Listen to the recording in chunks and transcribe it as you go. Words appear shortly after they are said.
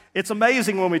It's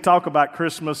amazing when we talk about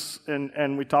Christmas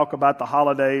and we talk about the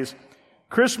holidays.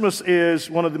 Christmas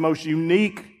is one of the most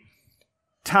unique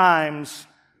times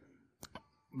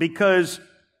because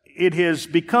it has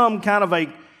become kind of a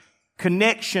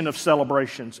connection of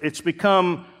celebrations. It's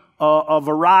become a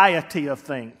variety of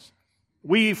things.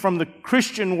 We, from the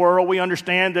Christian world, we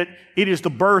understand that it is the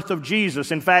birth of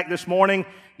Jesus. In fact, this morning,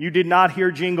 you did not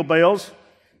hear jingle bells.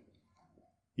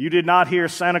 You did not hear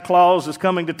Santa Claus is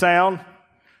coming to town.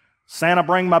 Santa,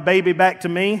 bring my baby back to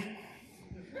me.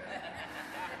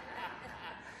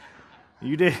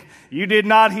 You did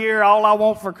not hear all I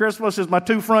want for Christmas is my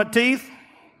 2 front teeth.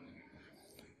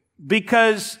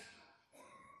 Because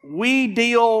we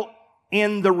deal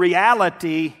in the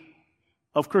reality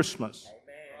of Christmas.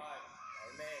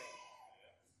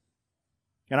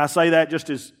 And I say that just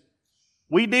as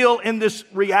we deal in this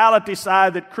reality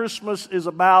side that Christmas is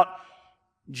about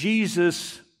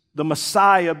Jesus, the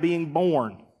Messiah, being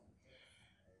born.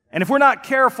 And if we're not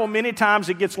careful, many times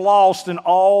it gets lost in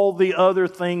all the other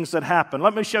things that happen.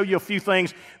 Let me show you a few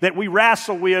things that we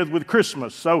wrestle with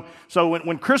Christmas. So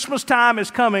when Christmas time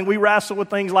is coming, we wrestle with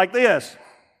things like this.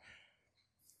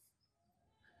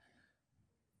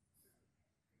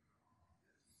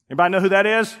 Anybody know who that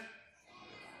is?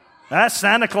 That's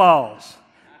Santa Claus.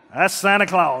 That's Santa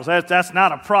Claus. That's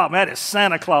not a problem. That is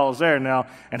Santa Claus there now.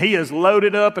 And he is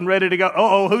loaded up and ready to go.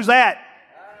 Uh-oh, who's that?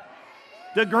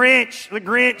 The Grinch. The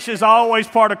Grinch is always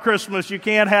part of Christmas. You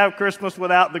can't have Christmas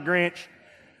without the Grinch.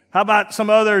 How about some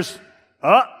others?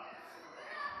 Yeah,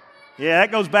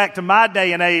 that goes back to my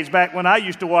day and age, back when I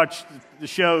used to watch the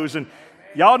shows. And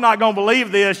y'all not going to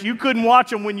believe this. You couldn't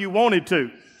watch them when you wanted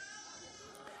to.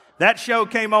 That show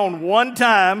came on one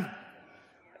time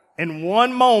in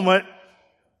one moment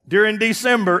during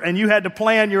December, and you had to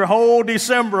plan your whole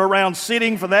December around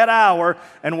sitting for that hour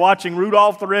and watching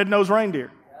Rudolph the Red-Nosed Reindeer.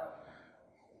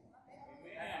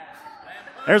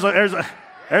 There's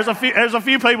a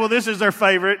few people, this is their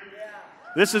favorite.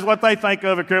 This is what they think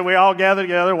of it. We all gather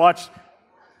together, watch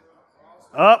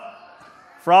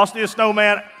Frosty the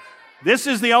Snowman. This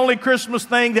is the only Christmas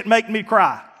thing that make me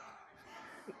cry.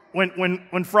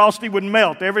 When Frosty would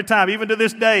melt every time, even to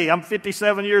this day, I'm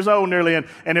 57 years old nearly, and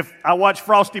if I watch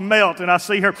Frosty melt and I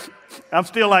see her, I'm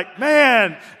still like,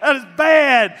 man, that is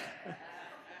bad.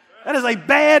 That is a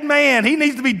bad man. He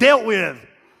needs to be dealt with.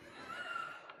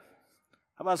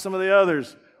 How about some of the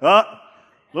others? A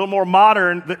little more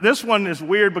modern. This one is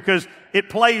weird because it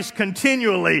plays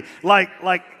continually, like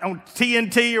on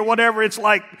TNT or whatever. It's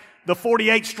like the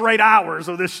 48 straight hours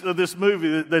of this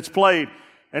movie that's played.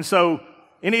 And so,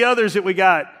 any others that we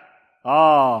got?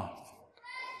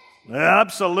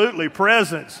 Absolutely,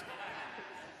 presents.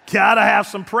 Gotta have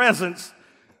some presents.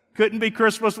 Couldn't be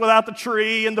Christmas without the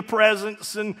tree and the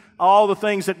presents and all the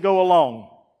things that go along.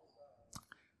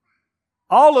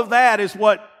 All of that is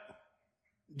what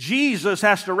Jesus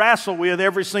has to wrestle with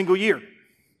every single year.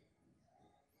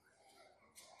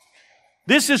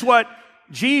 This is what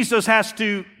Jesus has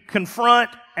to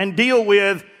confront and deal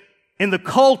with in the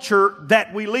culture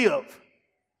that we live.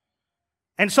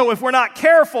 And so if we're not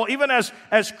careful, even as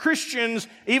Christians,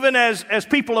 even as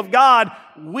people of God,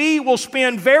 we will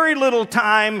spend very little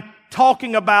time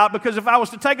talking about, because if I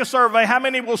was to take a survey, how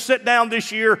many will sit down this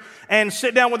year and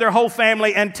sit down with their whole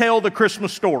family and tell the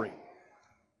Christmas story?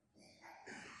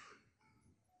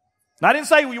 Now, I didn't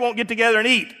say you won't get together and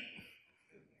eat.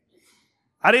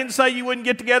 I didn't say you wouldn't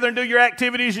get together and do your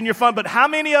activities and your fun, but how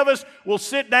many of us will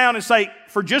sit down and say,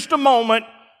 for just a moment,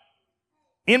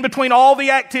 in between all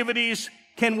the activities,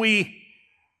 can we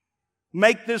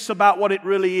make this about what it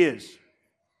really is?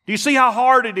 Do you see how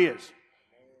hard it is?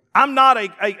 I'm not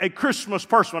a Christmas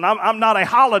person. I'm not a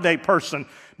holiday person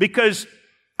because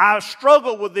I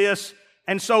struggle with this.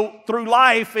 And so through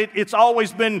life, it's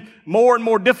always been more and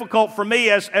more difficult for me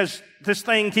as this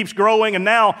thing keeps growing. And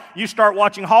now you start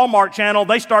watching Hallmark Channel.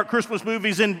 They start Christmas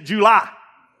movies in July.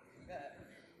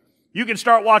 You can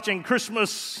start watching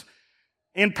Christmas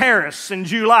in Paris in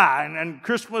July, and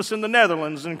Christmas in the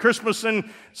Netherlands, and Christmas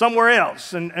in somewhere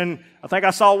else. And I think I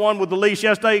saw one with the lease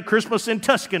yesterday, Christmas in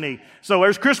Tuscany. So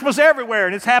there's Christmas everywhere,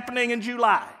 and it's happening in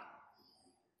July.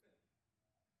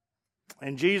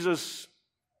 And Jesus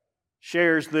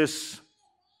shares this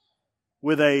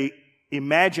with a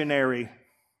imaginary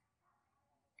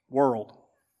world.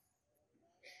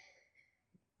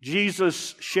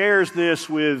 Jesus shares this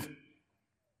with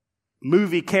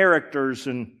movie characters,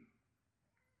 and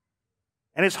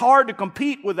it's hard to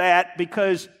compete with that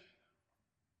because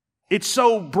it's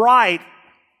so bright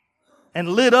and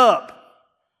lit up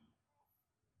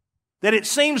that it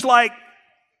seems like,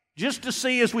 just to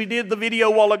see as we did the video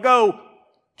a while ago,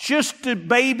 just a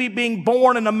baby being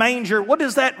born in a manger, what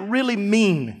does that really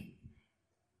mean?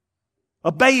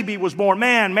 A baby was born.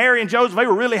 Man, Mary and Joseph, they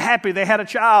were really happy they had a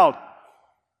child.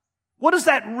 What does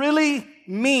that really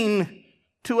mean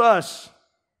to us?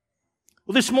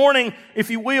 Well, this morning, if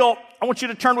you will, I want you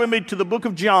to turn with me to the book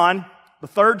of John, the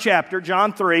 3rd chapter,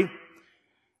 John 3,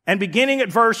 and beginning at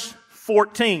verse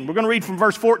 14. We're going to read from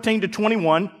verse 14 to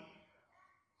 21.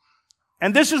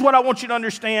 And this is what I want you to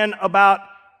understand about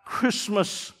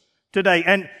Christmas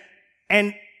today,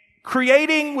 and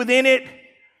creating within it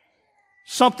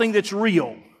something that's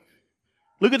real.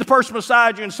 Look at the person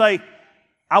beside you and say,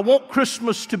 I want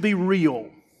Christmas to be real.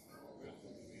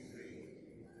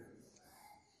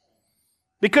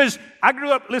 Because I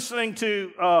grew up listening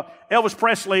to Elvis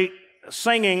Presley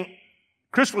singing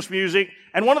Christmas music,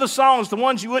 and one of the songs, the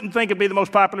ones you wouldn't think would be the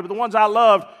most popular, but the ones I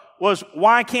loved was,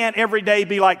 Why Can't Every Day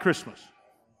Be Like Christmas?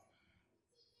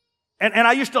 And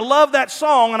I used to love that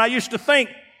song, and I used to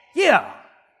think, yeah,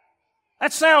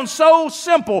 that sounds so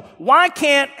simple. Why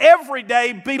can't every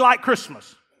day be like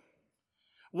Christmas?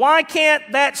 Why can't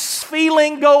that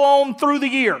feeling go on through the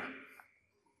year?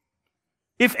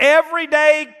 If every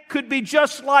day could be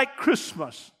just like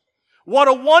Christmas, what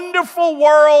a wonderful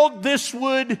world this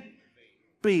would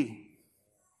be.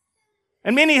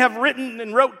 And many have written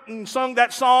and wrote and sung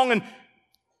that song,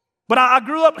 but I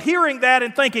grew up hearing that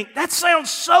and thinking, that sounds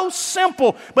so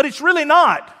simple, but it's really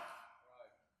not.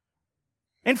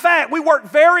 In fact, we work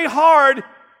very hard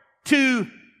to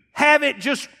have it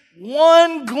just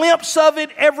one glimpse of it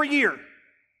every year.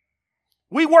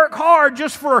 We work hard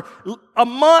just for a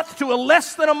month to a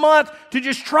less than a month to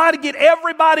just try to get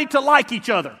everybody to like each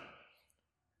other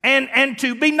and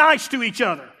to be nice to each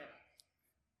other.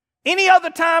 Any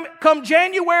other time, come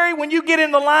January, when you get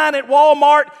in the line at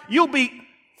Walmart, you'll be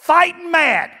fighting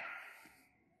mad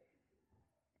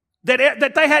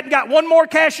that they hadn't got one more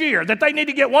cashier, that they need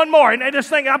to get one more, and they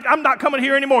just think, I'm not coming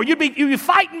here anymore. You'd be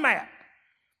fighting mad.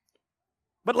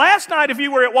 But last night, if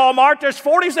you were at Walmart, there's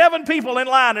 47 people in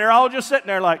line, and they're all just sitting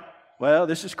there like, well,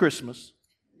 this is Christmas.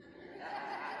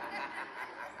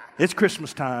 It's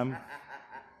Christmas time.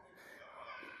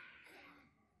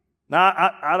 Now,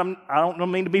 I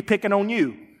don't mean to be picking on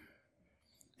you.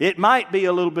 It might be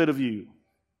a little bit of you.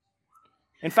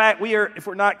 In fact, if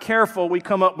we're not careful, we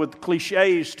come up with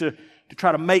cliches to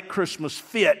try to make Christmas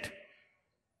fit.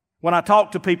 When I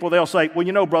talk to people, they'll say, well,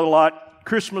 you know, Brother Lott,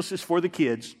 Christmas is for the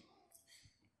kids.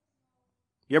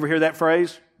 You ever hear that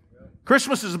phrase?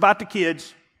 Christmas is about the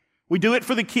kids. We do it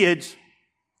for the kids.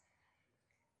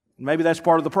 Maybe that's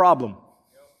part of the problem.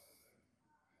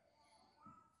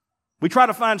 We try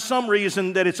to find some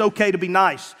reason that it's okay to be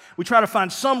nice. We try to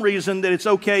find some reason that it's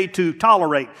okay to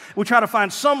tolerate. We try to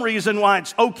find some reason why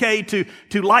it's okay to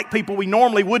like people we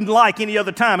normally wouldn't like any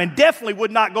other time, and definitely would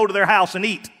not go to their house and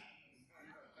eat.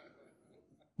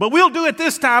 But we'll do it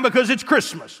this time because it's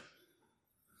Christmas.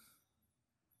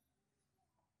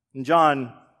 In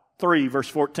John 3, verse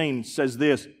 14 says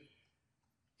this.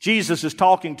 Jesus is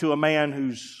talking to a man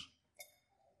who's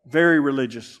very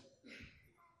religious.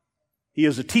 He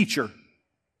is a teacher.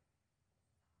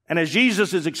 And as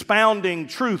Jesus is expounding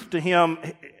truth to him,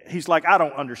 he's like, I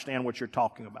don't understand what you're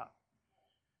talking about.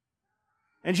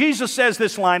 And Jesus says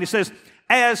this line, he says,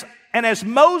 as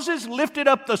Moses lifted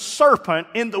up the serpent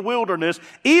in the wilderness,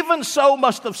 even so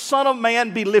must the Son of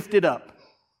Man be lifted up,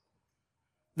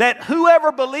 that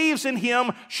whoever believes in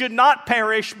him should not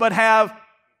perish but have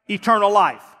eternal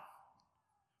life.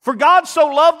 For God so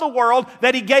loved the world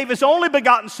that he gave his only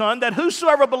begotten Son, that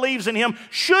whosoever believes in him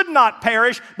should not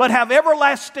perish, but have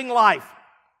everlasting life.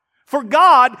 For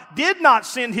God did not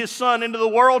send his Son into the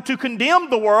world to condemn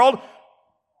the world,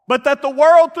 but that the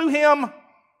world through him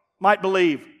might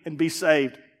believe and be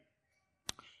saved.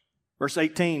 Verse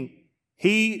 18,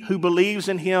 he who believes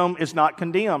in him is not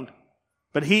condemned,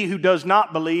 but he who does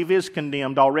not believe is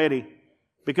condemned already,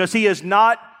 because he has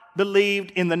not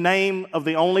believed in the name of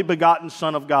the only begotten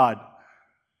Son of God.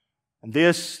 And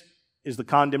this is the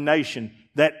condemnation,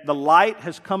 that the light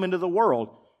has come into the world,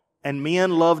 and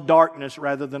men love darkness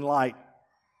rather than light,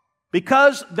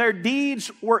 because their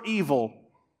deeds were evil.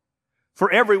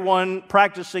 For everyone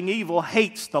practicing evil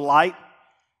hates the light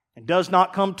and does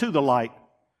not come to the light,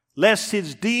 lest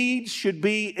his deeds should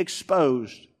be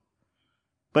exposed.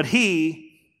 But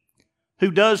he who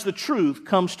does the truth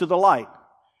comes to the light,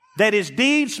 that his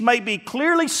deeds may be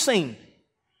clearly seen,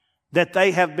 that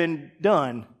they have been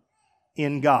done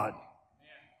in God.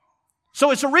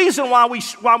 So it's a reason why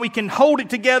we can hold it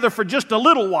together for just a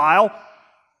little while,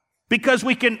 because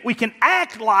we can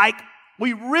act like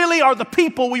we really are the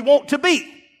people we want to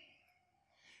be.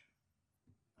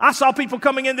 I saw people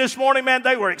coming in this morning, man,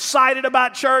 they were excited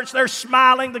about church. They're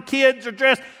smiling. The kids are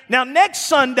dressed. Now, next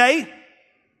Sunday,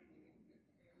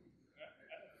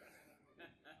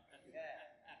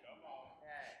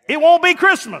 it won't be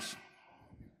Christmas.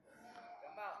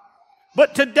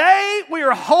 But today, we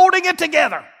are holding it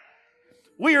together.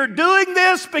 We are doing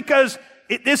this because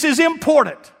this is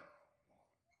important.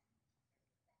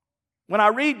 When I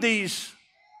read these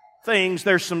things,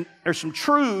 there's some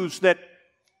truths that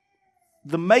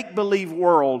the make-believe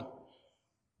world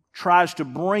tries to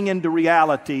bring into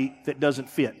reality that doesn't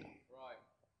fit.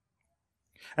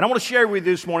 And I want to share with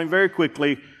you this morning very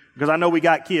quickly, because I know we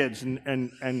got kids,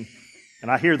 and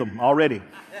I hear them already.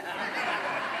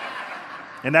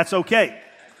 And that's okay.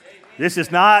 This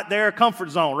is not their comfort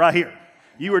zone right here.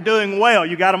 You are doing well.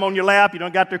 You got them on your lap. You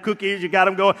don't got their cookies. You got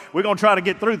them going. We're going to try to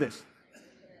get through this.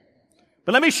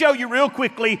 But let me show you real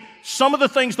quickly some of the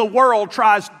things the world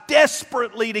tries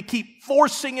desperately to keep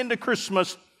forcing into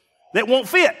Christmas that won't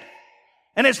fit.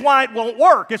 And it's why it won't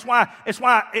work. It's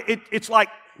like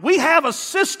we have a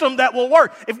system that will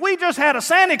work. If we just had a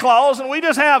Santa Claus and we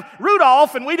just have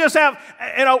Rudolph and we just have,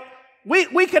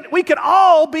 we could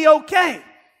all be okay.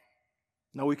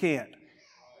 No, we can't.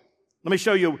 Let me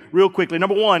show you real quickly.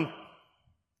 Number one,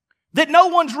 that no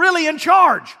one's really in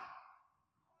charge.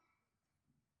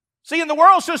 See, in the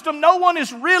world system, no one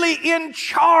is really in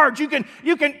charge.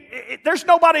 There's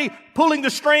nobody pulling the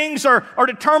strings or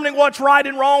determining what's right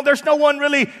and wrong. There's no one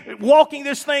really walking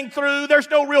this thing through. There's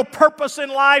no real purpose in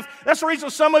life. That's the reason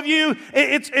some of you,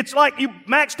 it's like you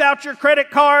maxed out your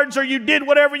credit cards or you did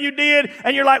whatever you did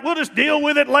and you're like, we'll just deal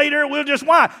with it later.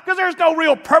 Why? Because there's no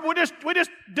real purpose. We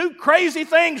just do crazy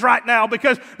things right now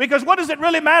because what does it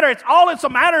really matter? All it's a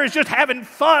matter is just having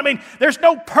fun. I mean, there's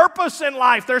no purpose in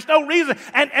life. There's no reason.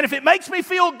 And if it makes me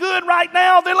feel good right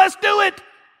now, then let's do it.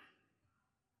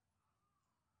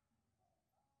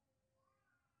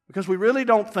 Because we really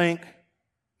don't think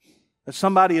that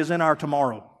somebody is in our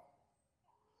tomorrow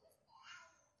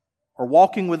or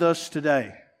walking with us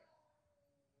today.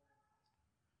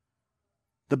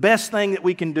 The best thing that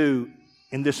we can do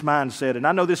in this mindset, and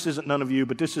I know this isn't none of you,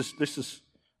 but this is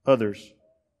others.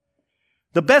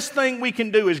 The best thing we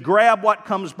can do is grab what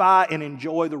comes by and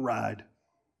enjoy the ride.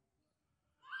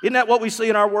 Isn't that what we see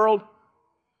in our world?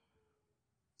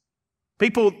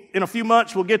 People in a few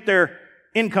months will get their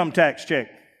income tax check,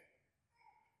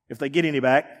 if they get any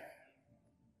back.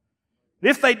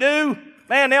 If they do,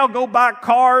 man, they'll go buy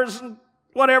cars and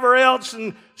whatever else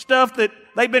and stuff that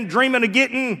they've been dreaming of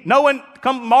getting, knowing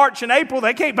come March and April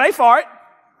they can't pay for it.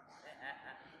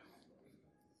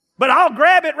 But I'll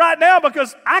grab it right now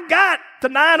because I got the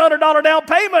 $900 down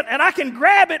payment and I can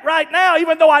grab it right now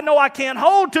even though I know I can't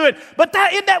hold to it. But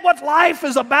isn't that what life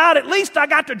is about? At least I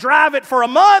got to drive it for a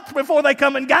month before they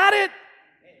come and got it.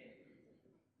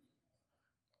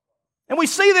 And we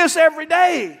see this every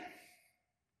day.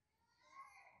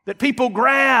 That people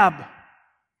grab.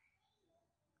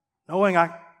 Knowing I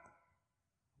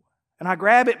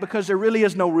grab it because there really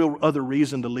is no real other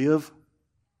reason to live.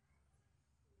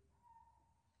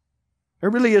 There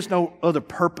really is no other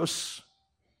purpose.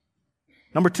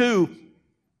 Number two,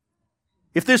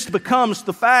 if this becomes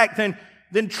the fact,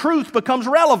 then truth becomes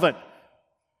relevant.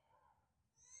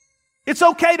 It's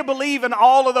okay to believe in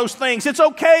all of those things. It's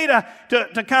okay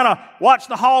to kind of watch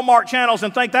the Hallmark channels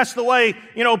and think that's the way,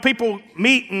 people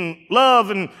meet and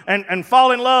love and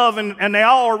fall in love and they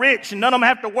all are rich and none of them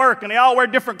have to work and they all wear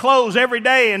different clothes every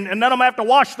day and none of them have to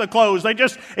wash the clothes.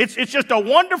 It's just a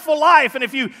wonderful life. And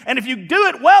if you do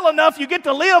it well enough, you get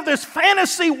to live this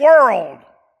fantasy world.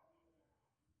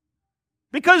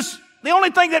 Because the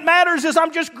only thing that matters is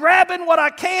I'm just grabbing what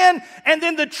I can, and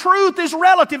then the truth is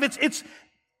relative.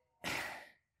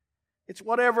 It's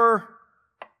whatever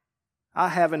I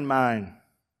have in mind.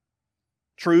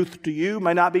 Truth to you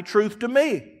may not be truth to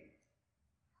me.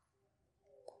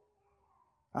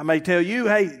 I may tell you,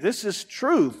 hey, this is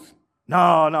truth.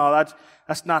 No,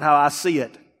 that's not how I see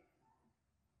it.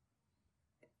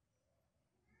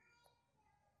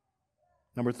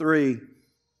 Number three,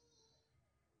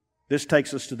 this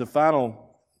takes us to the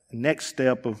final next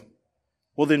step of,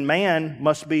 well, then man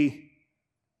must be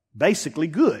basically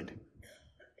good.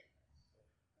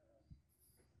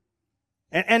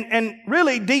 And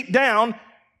really deep down,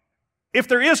 if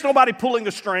there is nobody pulling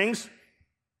the strings,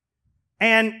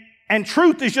 and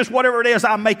truth is just whatever it is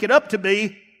I make it up to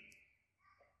be,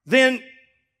 then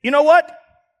you know what?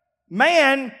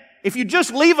 Man, if you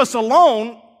just leave us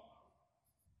alone,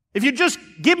 if you just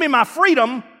give me my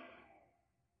freedom,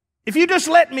 if you just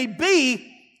let me be,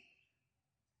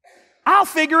 I'll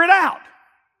figure it out.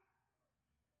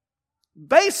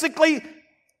 Basically,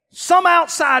 Some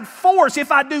outside force,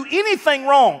 if I do anything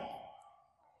wrong.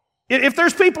 If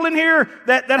there's people in here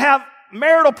that have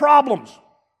marital problems,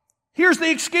 here's the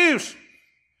excuse.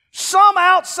 Some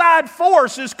outside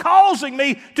force is causing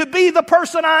me to be the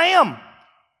person I am.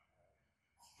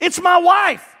 It's my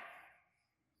wife.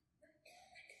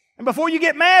 And before you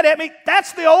get mad at me,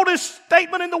 that's the oldest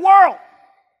statement in the world.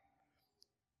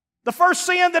 The first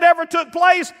sin that ever took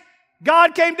place,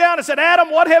 God came down and said,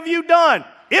 Adam, what have you done?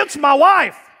 It's my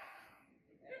wife.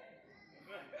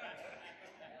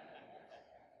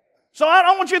 So I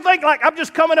don't want you to think like I'm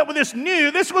just coming up with this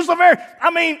new. This was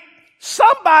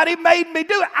somebody made me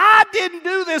do it. I didn't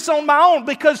do this on my own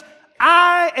because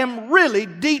I am really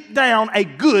deep down a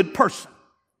good person.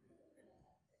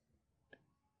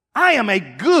 I am a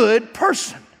good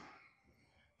person.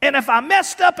 And if I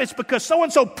messed up, it's because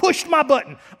so-and-so pushed my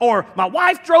button, or my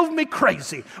wife drove me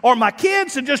crazy, or my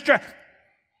kids are just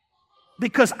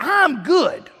because I'm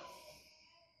good.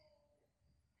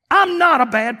 I'm not a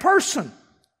bad person.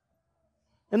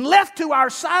 And left to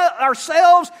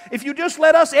ourselves, if you just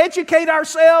let us educate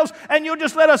ourselves and you'll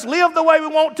just let us live the way we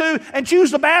want to and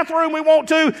choose the bathroom we want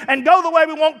to and go the way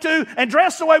we want to and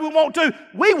dress the way we want to,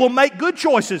 we will make good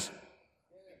choices.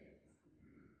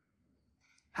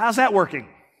 How's that working?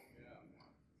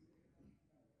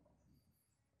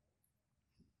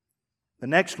 The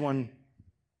next one,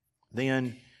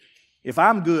 then, if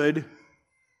I'm good,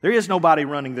 there is nobody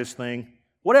running this thing.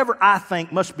 Whatever I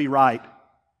think must be right.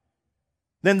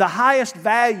 Then the highest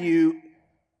value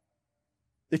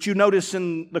that you notice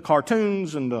in the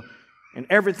cartoons and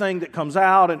everything that comes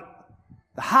out, and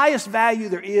the highest value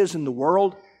there is in the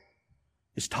world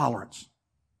is tolerance.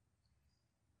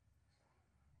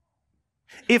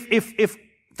 If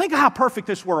think of how perfect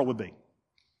this world would be.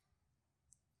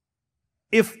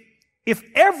 If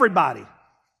everybody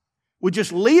would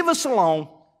just leave us alone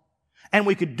and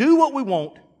we could do what we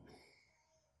want,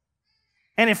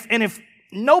 and if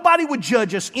nobody would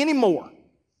judge us anymore,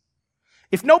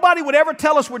 if nobody would ever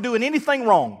tell us we're doing anything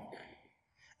wrong,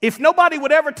 if nobody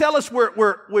would ever tell us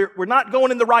we're not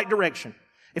going in the right direction,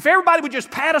 if everybody would just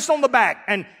pat us on the back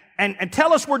and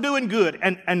tell us we're doing good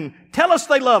and tell us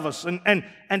they love us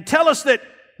and tell us that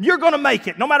you're going to make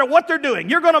it, no matter what they're doing,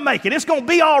 you're going to make it. It's going to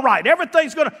be all right.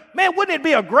 Everything's going to, man, wouldn't it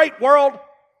be a great world?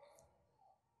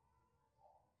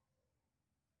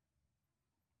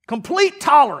 Complete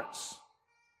tolerance.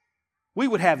 We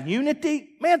would have unity.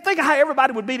 Man, think of how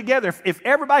everybody would be together if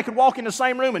everybody could walk in the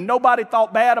same room and nobody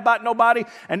thought bad about nobody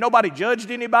and nobody judged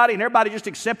anybody and everybody just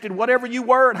accepted whatever you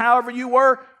were and however you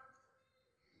were.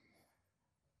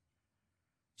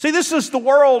 See, this is the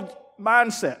world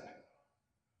mindset.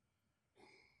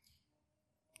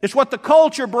 It's what the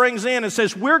culture brings in and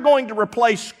says, we're going to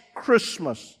replace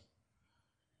Christmas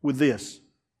with this.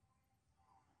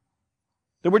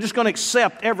 That we're just going to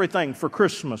accept everything for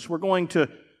Christmas. We're going to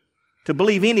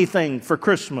believe anything for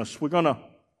Christmas.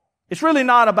 It's really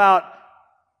not about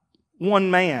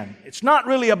one man. It's not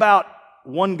really about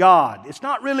one God.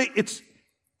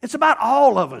 It's about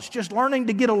all of us just learning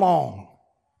to get along.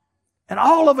 And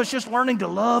all of us just learning to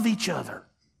love each other.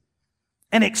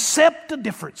 And accept the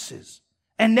differences.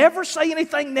 And never say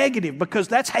anything negative because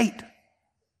that's hate.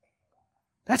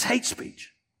 That's hate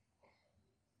speech.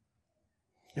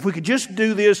 If we could just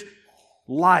do this,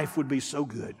 life would be so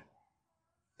good.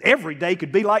 Every day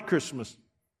could be like Christmas.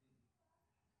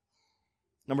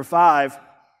 Number 5,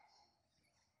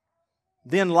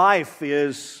 then life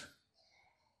is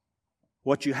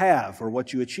what you have or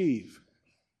what you achieve.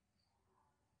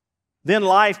 Then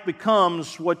life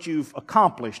becomes what you've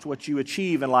accomplished, what you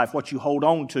achieve in life, what you hold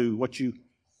on to,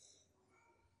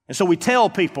 And so we tell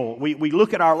people, we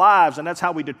look at our lives and that's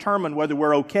how we determine whether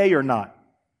we're okay or not.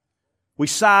 We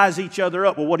size each other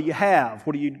up. Well, what do you have?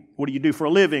 What do you do for a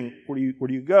living? Where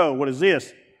do you go? What is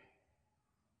this?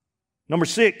 Number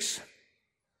 6.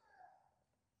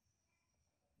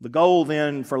 The goal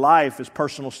then for life is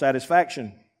personal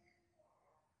satisfaction.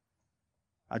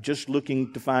 I'm just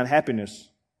looking to find happiness.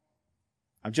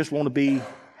 I just want to be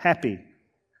happy.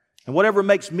 And whatever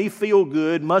makes me feel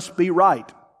good must be right.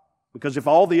 Because if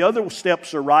all the other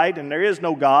steps are right and there is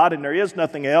no God and there is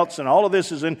nothing else and all of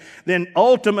this is in, then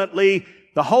ultimately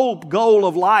the whole goal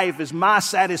of life is my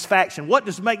satisfaction. What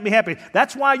does make me happy?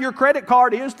 That's why your credit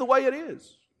card is the way it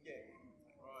is.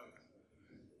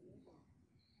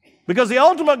 Because the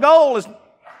ultimate goal is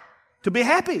to be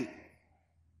happy.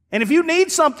 And if you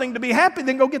need something to be happy,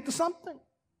 then go get the something.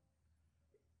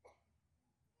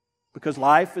 Because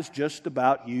life is just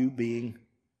about you being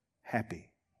happy.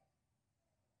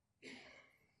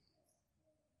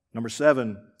 Number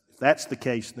 7, if that's the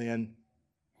case, then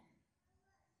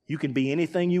you can be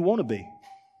anything you want to be.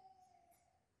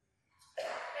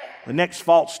 The next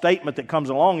false statement that comes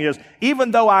along is,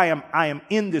 even though I am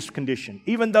in this condition,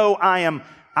 even though I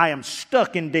am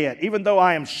stuck in debt, even though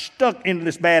I am stuck in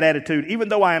this bad attitude, even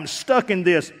though I am stuck in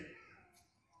this,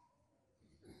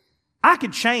 I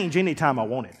could change anytime I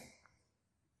wanted.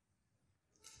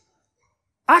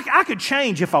 I could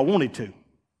change if I wanted to.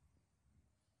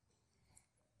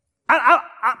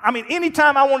 I mean,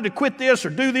 anytime I wanted to quit this or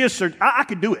do this, or I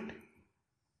could do it.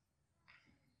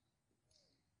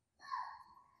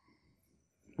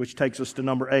 Which takes us to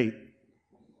number 8.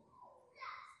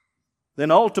 Then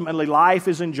ultimately, life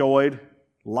is enjoyed.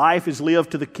 Life is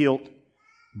lived to the kilt.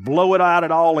 Blow it out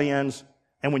at all ends.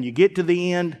 And when you get to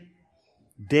the end,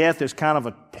 death is kind of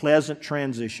a pleasant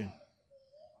transition.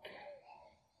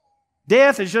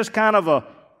 Death is just kind of a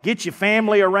get your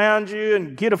family around you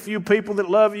and get a few people that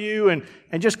love you and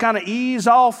just kind of ease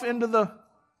off into the...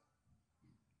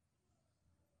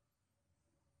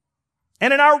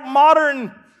 And in our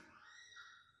modern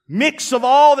mix of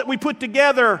all that we put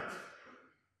together,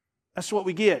 that's what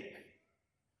we get.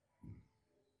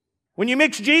 When you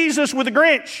mix Jesus with the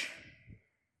Grinch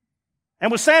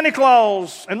and with Santa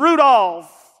Claus and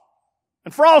Rudolph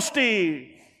and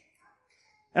Frosty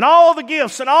and all the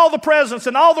gifts and all the presents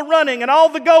and all the running and all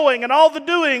the going and all the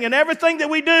doing and everything that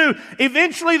we do,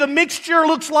 eventually the mixture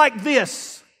looks like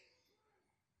this.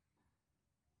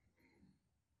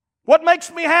 What makes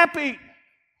me happy?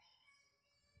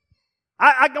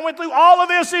 I went through all of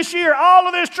this year, all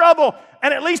of this trouble,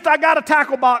 and at least I got a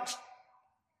tackle box.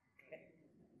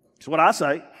 That's what I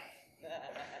say.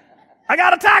 I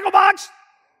got a tackle box.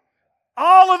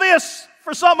 All of this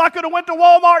for something I could have went to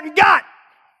Walmart and got.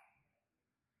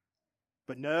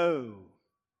 But no,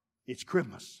 it's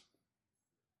Christmas.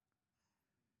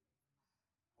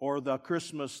 Or the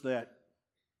Christmas that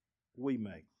we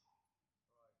make.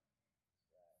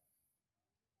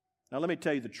 Now let me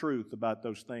tell you the truth about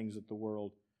those things that the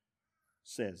world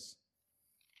says.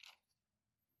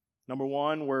 Number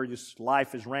one, where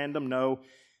life is random. No,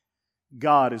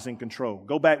 God is in control.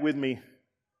 Go back with me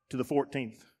to the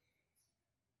 14th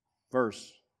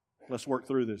verse. Let's work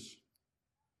through this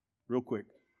real quick.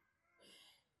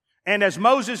 And as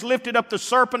Moses lifted up the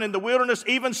serpent in the wilderness,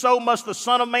 even so must the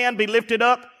Son of Man be lifted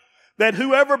up, that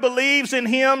whoever believes in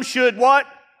Him should what?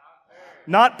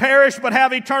 Not perish, but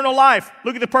have eternal life.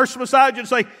 Look at the person beside you and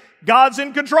say, God's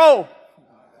in control.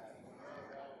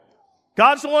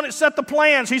 God's the one that set the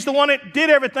plans. He's the one that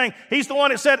did everything. He's the one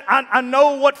that said, I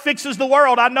know what fixes the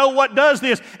world. I know what does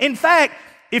this. In fact,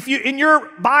 if you, in your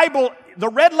Bible, the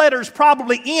red letters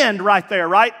probably end right there,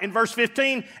 right? In verse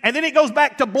 15. And then it goes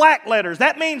back to black letters.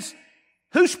 That means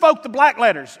who spoke the black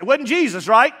letters? It wasn't Jesus,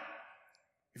 right?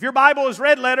 If your Bible is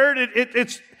red lettered,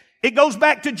 it goes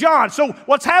back to John. So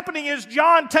what's happening is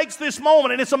John takes this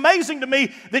moment, and it's amazing to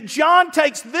me that John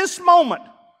takes this moment.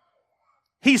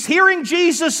 He's hearing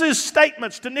Jesus'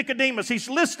 statements to Nicodemus. He's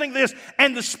listening to this,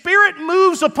 and the Spirit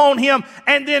moves upon him,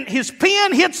 and then his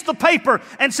pen hits the paper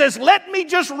and says, let me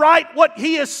just write what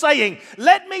he is saying.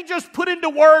 Let me just put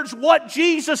into words what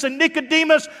Jesus and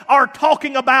Nicodemus are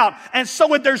talking about. And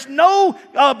so there's no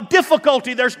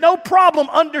difficulty, there's no problem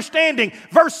understanding.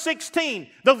 Verse 16,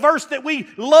 the verse that we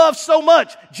love so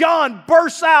much, John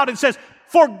bursts out and says,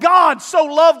 for God so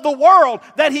loved the world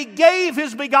that He gave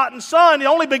His begotten Son, the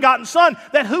only begotten Son,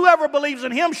 that whoever believes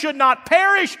in Him should not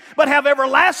perish, but have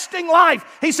everlasting life.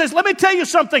 He says, let me tell you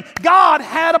something. God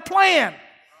had a plan.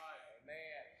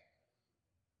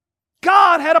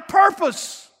 God had a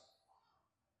purpose.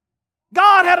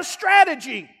 God had a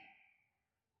strategy.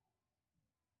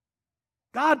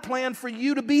 God planned for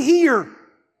you to be here.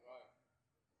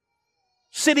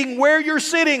 Sitting where you're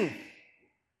sitting.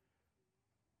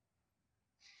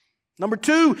 Number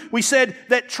 2, we said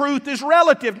that truth is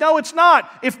relative. No, it's not.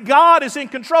 If God is in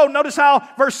control, notice how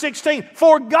verse 16,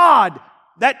 for God,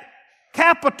 that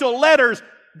capital letters,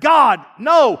 God.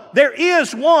 No, there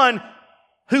is one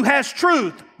who has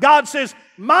truth. God says,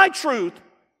 my truth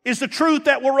is the truth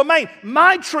that will remain.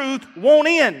 My truth won't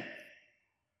end.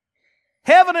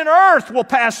 Heaven and earth will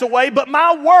pass away, but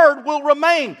my word will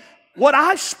remain. What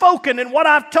I've spoken and what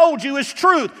I've told you is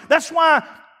truth. That's why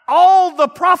all the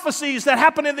prophecies that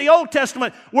happened in the Old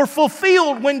Testament were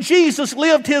fulfilled when Jesus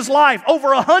lived His life. Over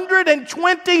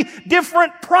 120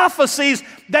 different prophecies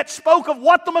that spoke of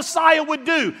what the Messiah would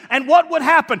do and what would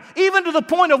happen, even to the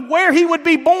point of where He would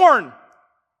be born.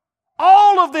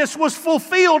 All of this was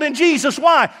fulfilled in Jesus.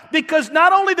 Why? Because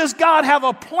not only does God have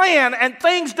a plan and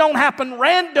things don't happen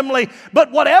randomly,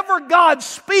 but whatever God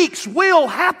speaks will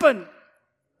happen.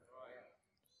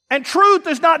 And truth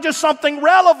is not just something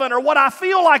relevant or what I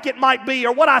feel like it might be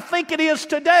or what I think it is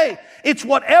today. It's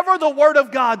whatever the Word of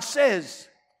God says.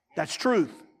 That's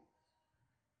truth.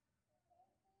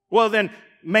 Well, then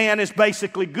man is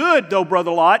basically good, though,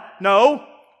 Brother Lott. No.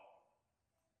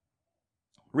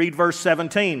 Read verse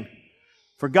 17.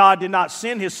 For God did not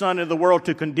send His Son into the world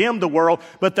to condemn the world,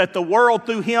 but that the world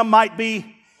through Him might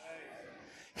be.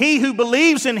 He who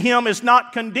believes in Him is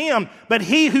not condemned, but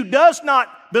he who does not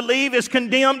believe is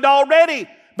condemned already,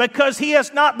 because he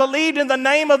has not believed in the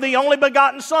name of the only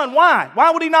begotten Son. Why?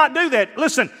 Why would he not do that?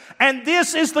 Listen, and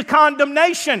this is the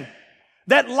condemnation,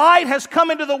 that light has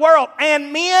come into the world,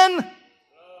 and men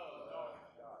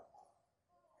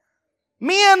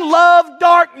love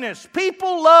darkness.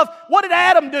 People love, what did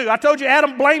Adam do? I told you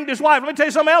Adam blamed his wife. Let me tell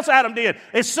you something else Adam did.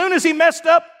 As soon as he messed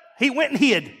up, he went and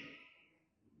hid.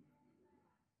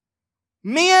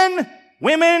 Men,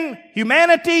 women,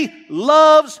 humanity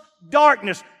loves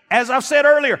darkness. As I've said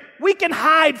earlier, we can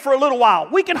hide for a little while.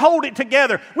 We can hold it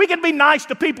together. We can be nice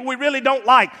to people we really don't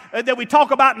like, that we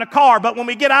talk about in the car, but when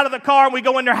we get out of the car and we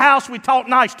go in their house, we talk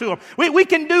nice to them. We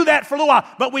can do that for a little while,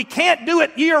 but we can't do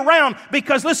it year round,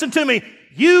 because listen to me,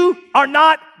 you are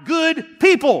not good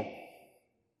people.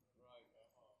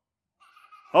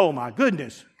 Oh my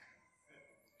goodness.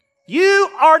 You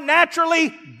are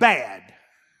naturally bad.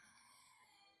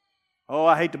 Oh,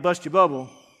 I hate to bust your bubble.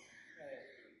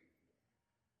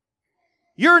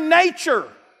 Your nature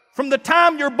from the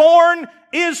time you're born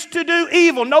is to do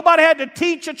evil. Nobody had to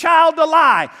teach a child to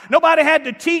lie. Nobody had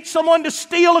to teach someone to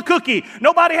steal a cookie.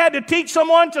 Nobody had to teach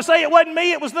someone to say it wasn't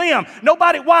me, it was them.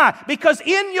 Nobody. Why? Because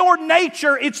in your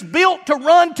nature, it's built to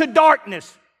run to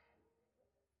darkness.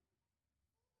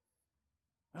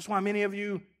 That's why many of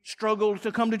you struggle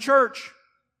to come to church.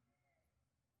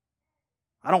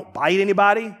 I don't bite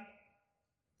anybody.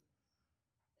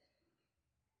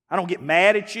 I don't get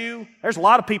mad at you. There's a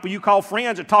lot of people you call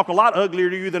friends that talk a lot uglier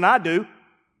to you than I do.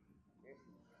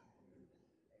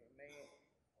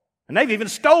 And they've even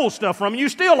stole stuff from you. You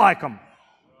still like them.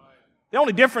 The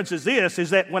only difference is this,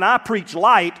 is that when I preach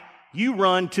light, you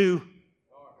run to...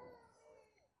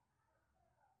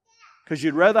 Because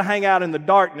you'd rather hang out in the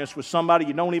darkness with somebody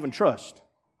you don't even trust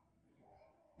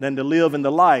than to live in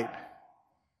the light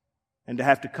and to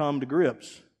have to come to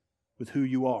grips with who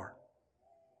you are.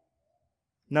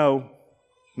 No,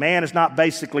 man is not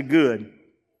basically good.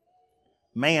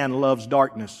 Man loves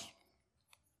darkness.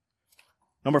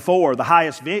 Number 4, the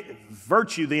highest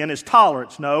virtue then is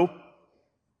tolerance. No,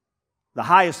 the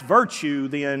highest virtue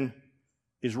then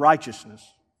is righteousness.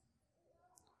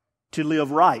 To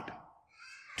live right,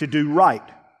 to do right.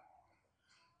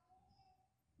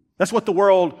 That's what the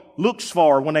world looks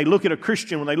for when they look at a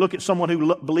Christian, when they look at someone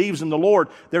who believes in the Lord.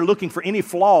 They're looking for any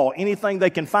flaw, anything they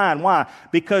can find. Why?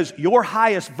 Because your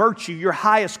highest virtue, your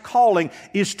highest calling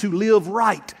is to live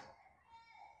right.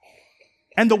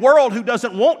 And the world, who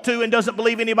doesn't want to and doesn't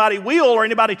believe anybody will or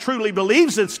anybody truly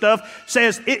believes in stuff,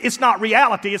 says it's not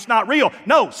reality, it's not real.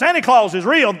 No, Santa Claus is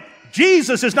real.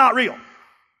 Jesus is not real.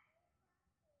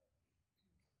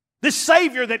 This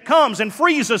Savior that comes and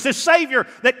frees us, this Savior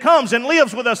that comes and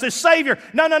lives with us, this Savior.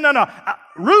 No.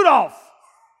 Rudolph.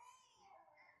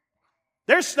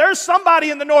 There's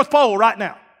somebody in the North Pole right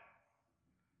now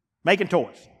making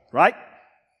toys, right?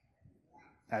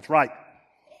 That's right.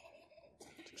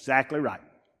 That's exactly right.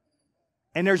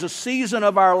 And there's a season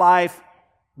of our life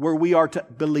where we are to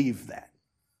believe that.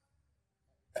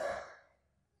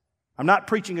 I'm not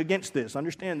preaching against this.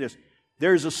 Understand this.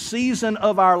 There's a season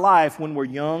of our life when we're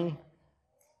young,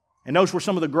 and those were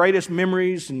some of the greatest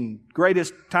memories and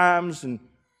greatest times, and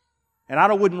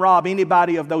I wouldn't rob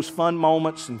anybody of those fun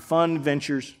moments and fun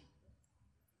adventures.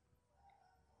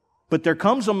 But there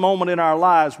comes a moment in our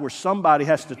lives where somebody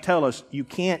has to tell us, you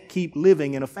can't keep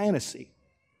living in a fantasy.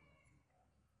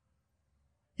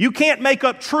 You can't make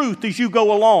up truth as you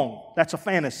go along. That's a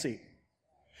fantasy.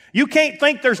 You can't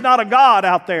think there's not a God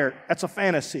out there. That's a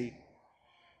fantasy.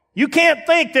 You can't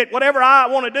think that whatever I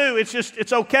want to do,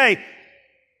 it's okay.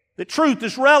 That truth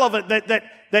is relevant,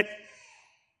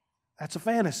 that's a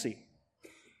fantasy.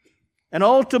 And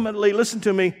ultimately, listen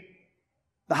to me,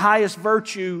 the highest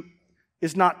virtue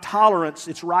is not tolerance,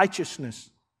 it's righteousness.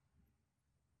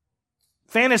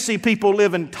 Fantasy people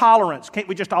live in tolerance. Can't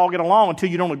we just all get along until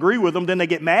you don't agree with them, then they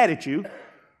get mad at you?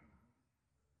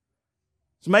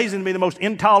 It's amazing to me, the most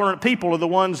intolerant people are the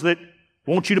ones that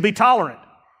want you to be tolerant.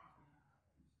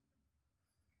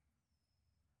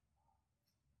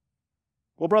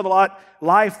 Well, Brother Lott,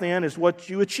 life then is what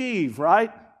you achieve,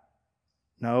 right?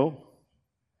 No.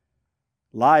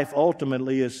 Life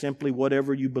ultimately is simply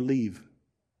whatever you believe.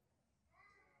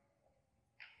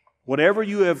 Whatever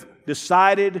you have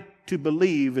decided to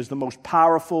believe is the most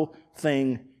powerful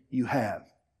thing you have.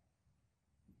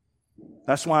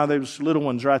 That's why those little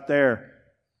ones right there,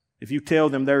 if you tell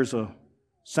them there's a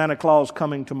Santa Claus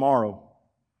coming tomorrow?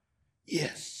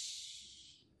 Yes.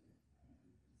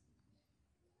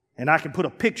 And I can put a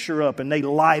picture up and they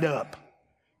light up.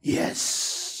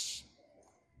 Yes.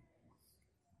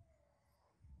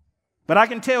 But I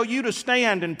can tell you to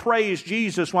stand and praise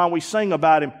Jesus while we sing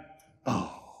about Him.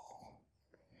 Oh,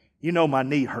 you know my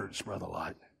knee hurts, Brother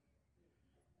Lott.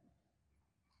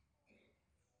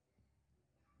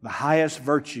 The highest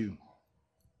virtue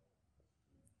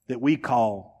that we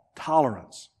call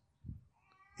tolerance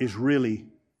is really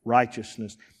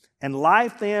righteousness. And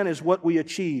life then is what we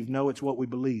achieve. No, it's what we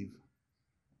believe.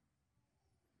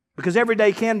 Because every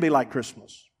day can be like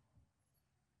Christmas.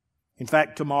 In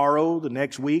fact, tomorrow, the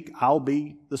next week, I'll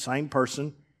be the same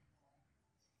person.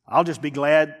 I'll just be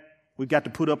glad we've got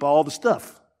to put up all the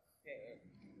stuff.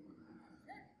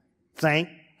 Thank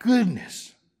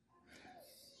goodness.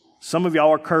 Some of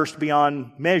y'all are cursed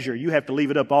beyond measure. You have to leave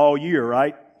it up all year,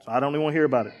 right? So I don't even want to hear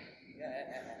about it.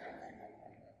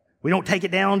 We don't take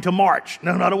it down to March.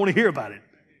 No, I don't want to hear about it.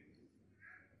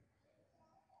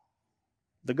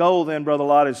 The goal then, Brother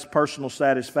Lott, is personal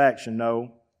satisfaction.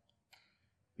 No.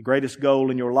 The greatest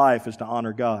goal in your life is to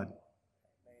honor God.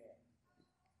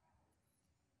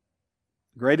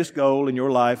 The greatest goal in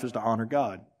your life is to honor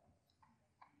God.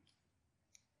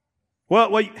 Well,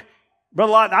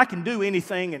 Brother Lott, I can do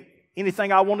anything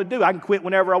I want to do. I can quit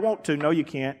whenever I want to. No, you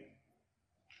can't.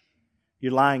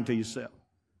 You're lying to yourself.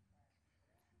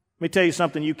 Let me tell you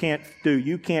something you can't do.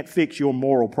 You can't fix your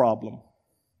moral problem.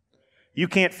 You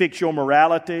can't fix your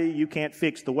morality. You can't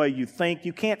fix the way you think.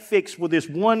 You can't fix with this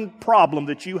one problem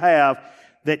that you have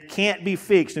that can't be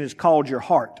fixed, and it's called your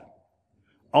heart.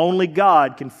 Only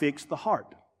God can fix the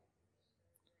heart.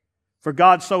 For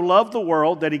God so loved the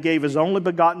world that He gave His only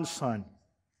begotten Son,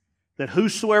 that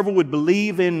whosoever would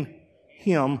believe in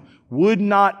Him would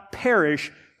not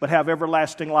perish, but have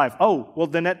everlasting life. Oh, well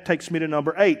then that takes me to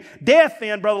number 8. Death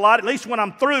then, Brother Lott, at least when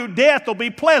I'm through, death will be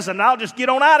pleasant and I'll just get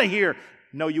on out of here.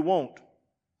 No, you won't.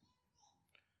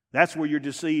 That's where you're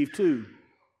deceived too.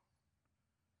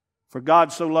 For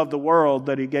God so loved the world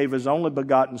that He gave His only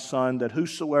begotten Son, that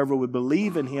whosoever would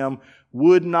believe in Him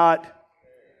would not.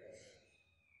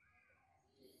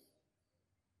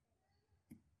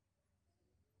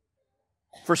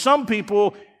 For some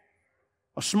people,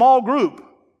 a small group,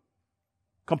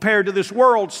 compared to this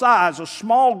world size, a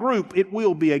small group, it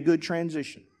will be a good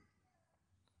transition.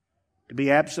 To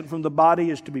be absent from the body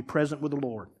is to be present with the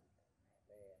Lord.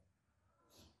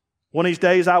 One of these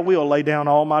days I will lay down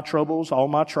all my troubles, all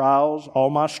my trials, all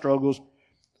my struggles.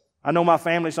 I know my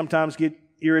family sometimes get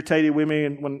irritated with me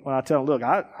when I tell them, look,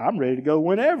 I'm ready to go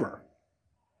whenever.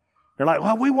 They're like,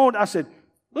 well, we won't. I said,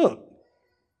 look,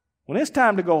 when it's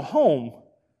time to go home,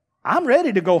 I'm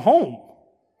ready to go home.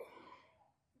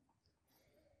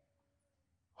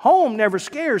 Home never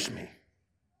scares me.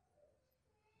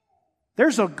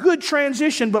 There's a good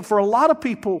transition, but for a lot of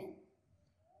people,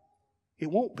 it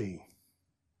won't be.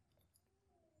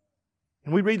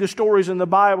 And we read the stories in the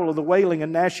Bible of the wailing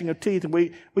and gnashing of teeth, and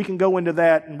we can go into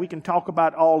that, and we can talk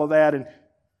about all of that.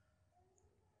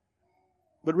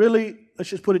 But really, let's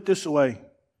just put it this way.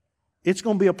 It's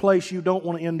going to be a place you don't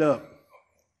want to end up.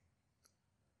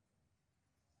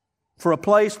 For a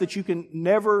place that you can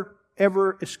never,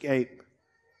 ever escape.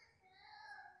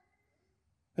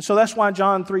 And so that's why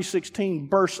John 3:16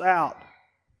 bursts out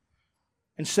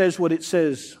and says what it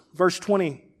says. Verse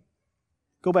 20.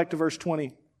 Go back to verse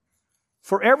 20.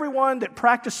 For everyone that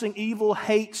practicing evil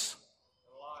hates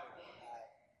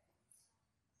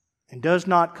and does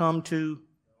not come to,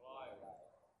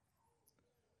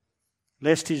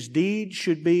 lest his deed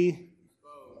should be.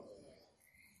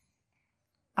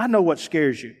 I know what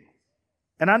scares you.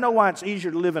 And I know why it's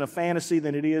easier to live in a fantasy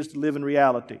than it is to live in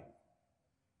reality.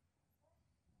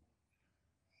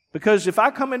 Because if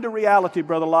I come into reality,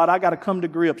 Brother Lott, I got to come to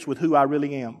grips with who I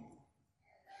really am.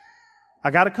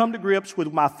 I got to come to grips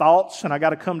with my thoughts, and I got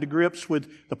to come to grips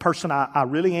with the person I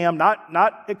really am,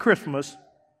 not at Christmas,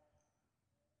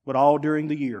 but all during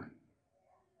the year.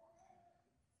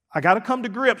 I got to come to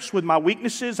grips with my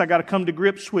weaknesses. I got to come to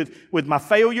grips with my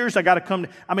failures.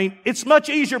 It's much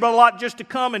easier, Brother Lott, just to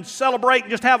come and celebrate and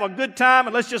just have a good time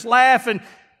and let's just laugh and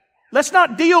let's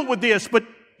not deal with this. But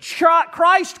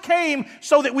Christ came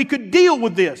so that we could deal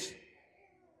with this.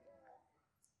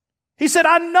 He said,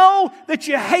 I know that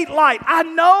you hate light. I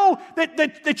know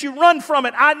that you run from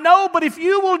it. I know, but if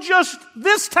you will just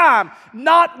this time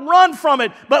not run from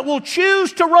it, but will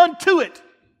choose to run to it,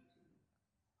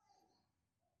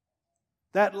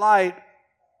 that light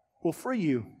will free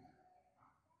you.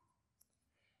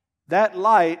 That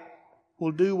light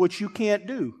will do what you can't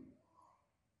do.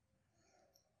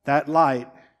 That light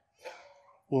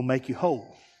will make you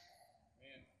whole.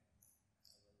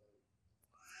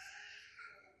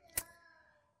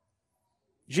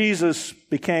 Jesus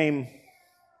became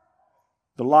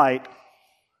the light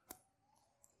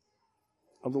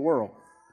of the world.